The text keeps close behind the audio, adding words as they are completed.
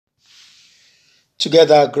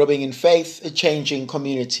Together, growing in faith, changing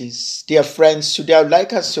communities. Dear friends, today I would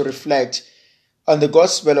like us to reflect on the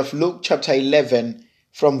Gospel of Luke chapter 11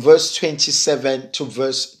 from verse 27 to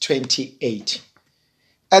verse 28.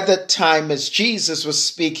 At that time, as Jesus was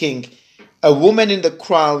speaking, a woman in the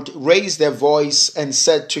crowd raised their voice and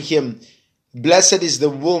said to him, "Blessed is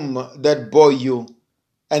the womb that bore you,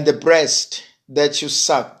 and the breast that you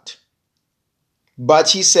sucked."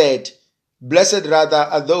 But he said, "Blessed rather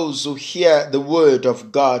are those who hear the word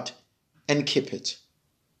of God and keep it."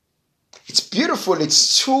 It's beautiful.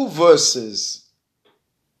 It's 2 verses.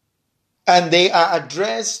 And they are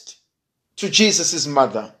addressed to Jesus'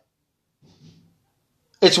 mother.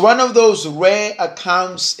 It's one of those rare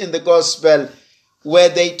accounts in the gospel where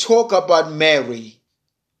they talk about Mary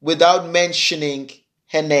without mentioning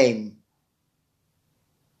her name.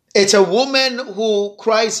 It's a woman who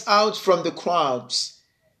cries out from the crowds.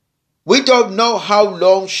 We don't know how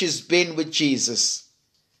long she's been with Jesus.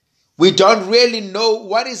 We don't really know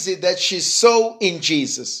what is it that she saw in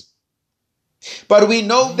Jesus. But we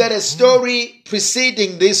know that a story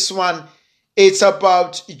preceding this one, it's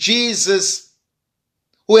about Jesus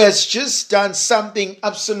who has just done something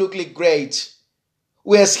absolutely great,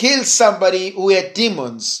 who has healed somebody who had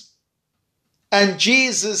demons. And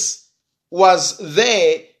Jesus was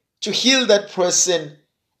there to heal that person.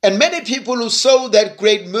 And many people who saw that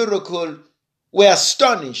great miracle were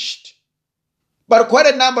astonished. But quite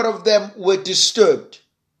a number of them were disturbed.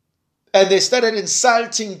 And they started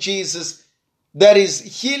insulting Jesus that is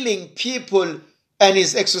healing people and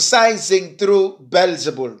is exercising through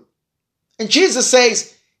Beelzebul. And Jesus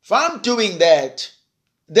says, if I'm doing that,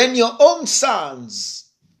 then your own sons,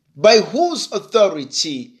 by whose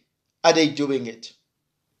authority are they doing it?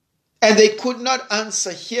 And they could not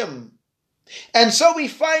answer him. And so we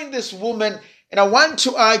find this woman, and I want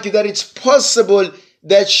to argue that it's possible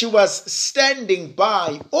that she was standing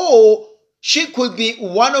by, or she could be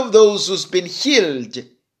one of those who's been healed.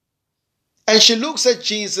 And she looks at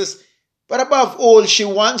Jesus, but above all, she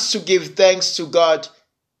wants to give thanks to God,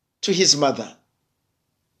 to his mother.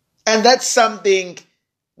 And that's something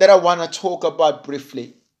that I want to talk about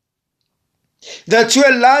briefly. That to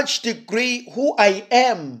a large degree, who I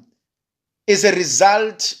am is a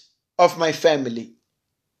result of my family.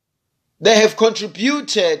 They have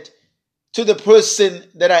contributed to the person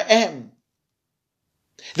that I am.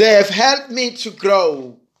 They have helped me to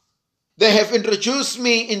grow. They have introduced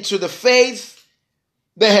me into the faith.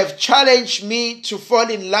 They have challenged me to fall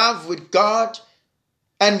in love with God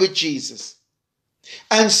and with Jesus.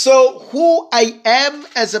 And so who I am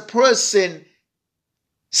as a person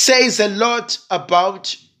says a lot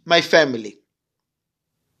about my family.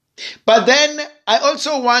 But then I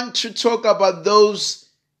also want to talk about those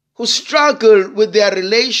who struggle with their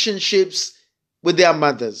relationships with their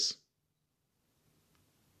mothers.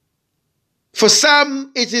 For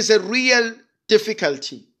some, it is a real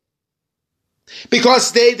difficulty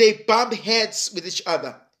because they bump heads with each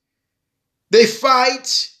other. They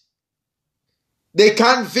fight. They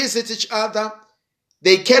can't visit each other.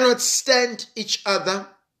 They cannot stand each other.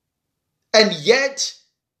 And yet,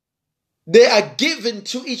 they are given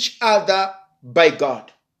to each other by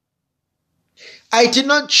God. I did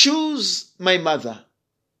not choose my mother.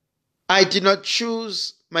 I did not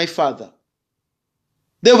choose my father.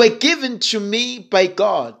 They were given to me by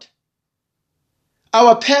God.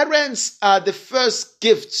 Our parents are the first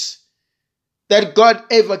gifts that God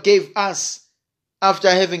ever gave us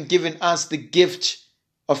after having given us the gift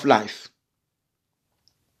of life.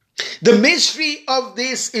 The mystery of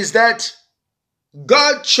this is that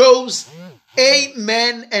God chose a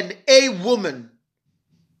man and a woman,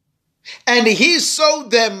 and he saw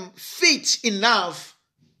them fit enough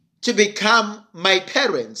to become my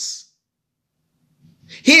parents.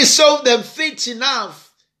 He saw them fit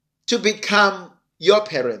enough to become your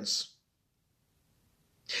parents.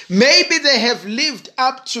 Maybe they have lived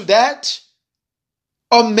up to that,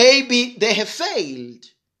 or maybe they have failed.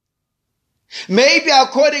 Maybe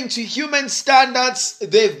according to human standards,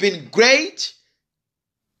 they've been great,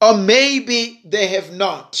 or maybe they have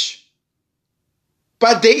not.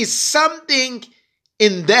 But there is something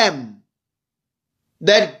in them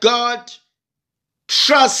that God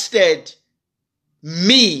trusted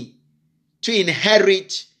me to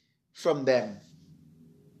inherit from them.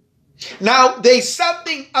 Now, there's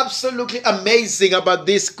something absolutely amazing about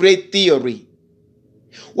this great theory.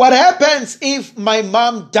 What happens if my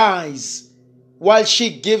mom dies while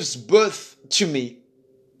she gives birth to me?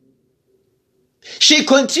 She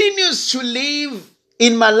continues to live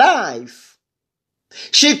in my life.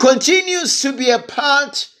 She continues to be a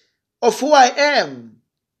part of who I am.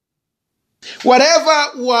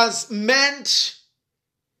 Whatever was meant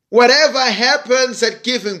whatever happens at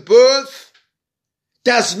giving birth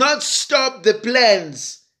does not stop the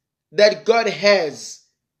plans that God has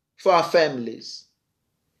for our families.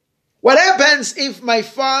 What happens if my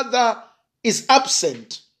father is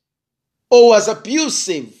absent or was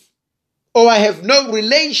abusive or I have no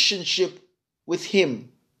relationship with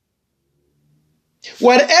him?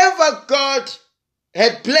 Whatever God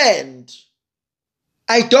had planned,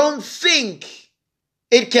 I don't think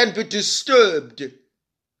it can be disturbed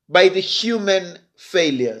by the human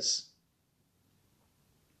failures.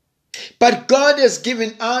 But God has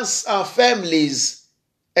given us our families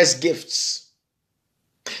as gifts.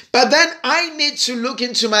 But then I need to look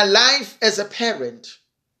into my life as a parent.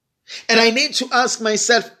 And I need to ask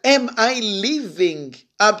myself, am I living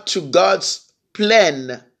up to God's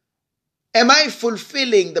plan? Am I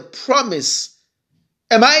fulfilling the promise?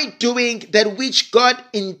 Am I doing that which God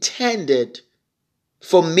intended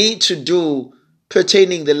for me to do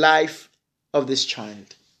pertaining the life of this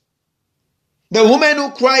child? The woman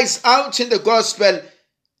who cries out in the gospel,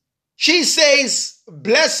 she says,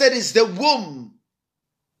 blessed is the womb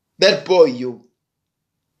that bore you,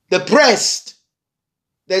 the breast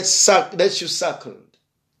that you suckled.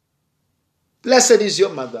 Blessed is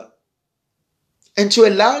your mother. And to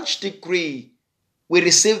a large degree, we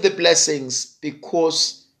receive the blessings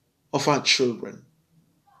because of our children.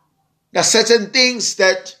 There are certain things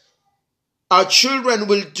that our children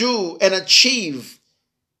will do and achieve.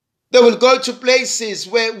 They will go to places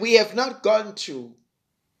where we have not gone to.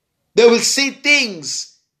 They will see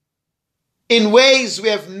things in ways we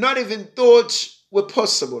have not even thought were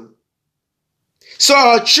possible. So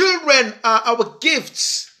our children are our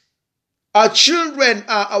gifts. Our children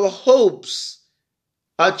are our hopes.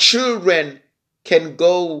 Our children can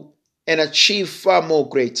go and achieve far more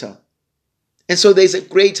greater. And so there's a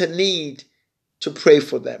greater need to pray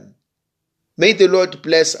for them. May the Lord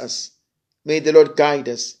bless us. May the Lord guide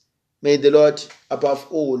us. May the Lord, above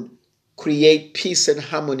all, create peace and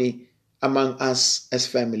harmony among us as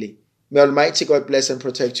family. May Almighty God bless and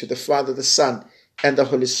protect you, the Father, the Son, and the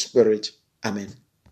Holy Spirit. Amen.